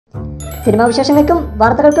Cinema വിശേഷങ്ങൾക്കും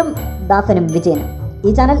വാർത്തകൾക്കും ദാസനും വിജയനും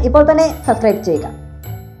ഈ ചാനൽ ഇപ്പോൾ തന്നെ സബ്സ്ക്രൈബ് ചെയ്യുക.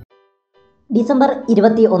 ഡിസംബർ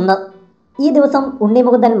 21 ഈ ദിവസം ഉണ്ണി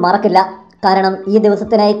മുകുന്ദൻ മറക്കില്ല. കാരണം ഈ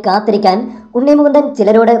ദിവസത്തിനായി കാത്തിരിക്കാൻ ഉണ്ണി മുകുന്ദൻ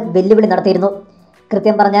ചിലരോട് വെല്ലുവിളി നടത്തിയിരുന്നു.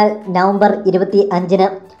 കൃത്യം പറഞ്ഞാൽ നവംബർ 25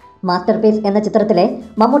 മാസ്റ്റർ പീസ് എന്ന ചിത്രത്തിലെ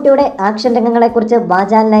മമ്മൂട്ടിയുടെ ആക്ഷൻ രംഗങ്ങളെക്കുറിച്ച്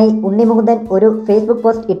വാചാലിനായി ഉണ്ണി മുകുന്ദൻ ഒരു ഫേസ്ബുക്ക്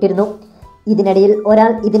പോസ്റ്റ് ഇട്ടിരുന്നു. ഇതിനിടയിൽ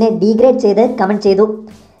ഒരാൾ ഇതിനെ ഡീഗ്രേഡ് ചെയ്ത് കമൻറ്റ് ചെയ്തു.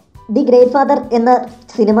 ദി ഗ്രേറ്റ് ഫാദർ എന്ന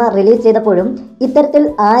സിനിമ റിലീസ് ചെയ്തപ്പോഴും ഇത്തരത്തിൽ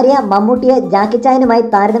ആര്യ മമ്മൂട്ടിയെ ജാക്കി ചാനുമായി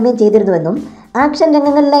താരതമ്യം ചെയ്തിരുന്നുവെന്നും ആക്ഷൻ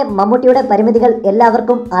രംഗങ്ങളിലെ മമ്മൂട്ടിയുടെ പരിമിതികൾ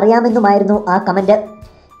എല്ലാവർക്കും അറിയാമെന്നുമായിരുന്നു ആ കമൻറ്റ്.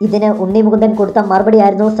 ഇതിന് ഉണ്ണി മുകുന്ദൻ കൊടുത്ത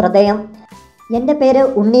മറുപടിയായിരുന്നു ശ്രദ്ധേയം. എൻ്റെ പേര്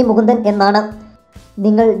ഉണ്ണി മുകുന്ദൻ എന്നാണ്.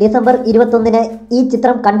 നിങ്ങൾ ഡിസംബർ 21 ഈ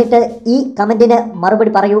ചിത്രം കണ്ടിട്ട് ഈ കമൻറ്റിന്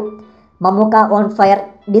മറുപടി പറയൂ. Mammukka on fire.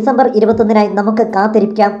 ഡിസംബർ 21 നമുക്ക്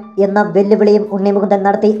കാത്തിരിക്കാം എന്ന വെല്ലുവിളിയും ഉണ്ണി മുകുന്ദൻ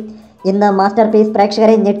നടത്തി. ഇന്ന് മാസ്റ്റർ പീസ്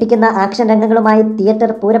പ്രേക്ഷകരെ ഞെട്ടിക്കുന്ന ആക്ഷൻ രംഗങ്ങളുമായി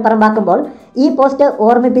തിയേറ്റർ പൂരപ്പറമ്പാക്കുമ്പോൾ ഈ പോസ്റ്റ്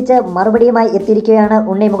ഓർമ്മിപ്പിച്ച് മറുപടിയുമായി എത്തിയിരിക്കുകയാണ്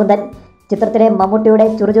ഉണ്ണി മുകുന്ദൻ. ചിത്രത്തിലെ മമ്മൂട്ടിയുടെ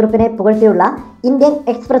ചുറുചുറുപ്പിനെ പുകഴ്ത്തിയുള്ള ഇന്ത്യൻ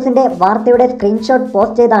എക്സ്പ്രസിൻ്റെ വാർത്തയുടെ സ്ക്രീൻഷോട്ട്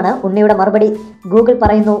പോസ്റ്റ് ചെയ്താണ് ഉണ്ണിയുടെ മറുപടി. ഗൂഗിൾ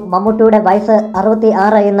പറയുന്നു മമ്മൂട്ടിയുടെ വയസ്സ്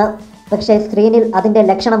 66 എന്ന്. പക്ഷേ സ്ക്രീനിൽ അതിൻ്റെ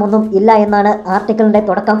ലക്ഷണമൊന്നും ഇല്ല എന്നാണ് ആർട്ടിക്കിളിൻ്റെ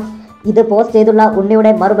തുടക്കം. ഇത് പോസ്റ്റ് ചെയ്തുള്ള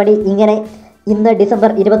ഉണ്ണിയുടെ മറുപടി ഇങ്ങനെ: ഇന്ന് ഡിസംബർ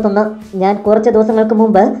 21. ഞാൻ കുറച്ച് ദിവസങ്ങൾക്ക്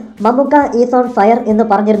മുമ്പ് മമ്മൂക്ക ഈസ് ഓൺ ഫയർ എന്ന്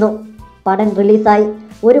പറഞ്ഞിരുന്നു. പടം റിലീസായി.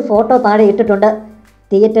 ഒരു ഫോട്ടോ താഴെ ഇട്ടിട്ടുണ്ട്.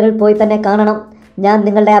 തിയേറ്ററിൽ പോയി തന്നെ കാണണം. ഞാൻ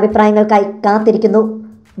നിങ്ങളുടെ അഭിപ്രായങ്ങൾക്കായി കാത്തിരിക്കുന്നു.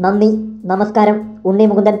 നന്ദി, നമസ്കാരം, ഉണ്ണി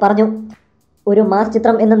മുകുന്ദൻ പറഞ്ഞു. ഒരു മാസ്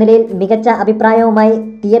ചിത്രം എന്ന നിലയിൽ മികച്ച അഭിപ്രായവുമായി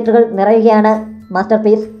തിയേറ്ററുകൾ നിറയുകയാണ് മാസ്റ്റർ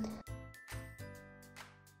പീസ്.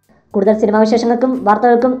 കൂടുതൽ സിനിമാ വിശേഷങ്ങൾക്കും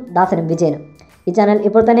വാർത്തകൾക്കും ദാസനും വിജയനും ഈ ചാനൽ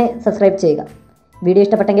ഇപ്പോൾ തന്നെ സബ്സ്ക്രൈബ് ചെയ്യുക. വീഡിയോ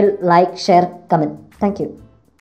ഇഷ്ടപ്പെട്ടെങ്കിൽ ലൈക്ക്, ഷെയർ, കമൻറ്റ്. താങ്ക്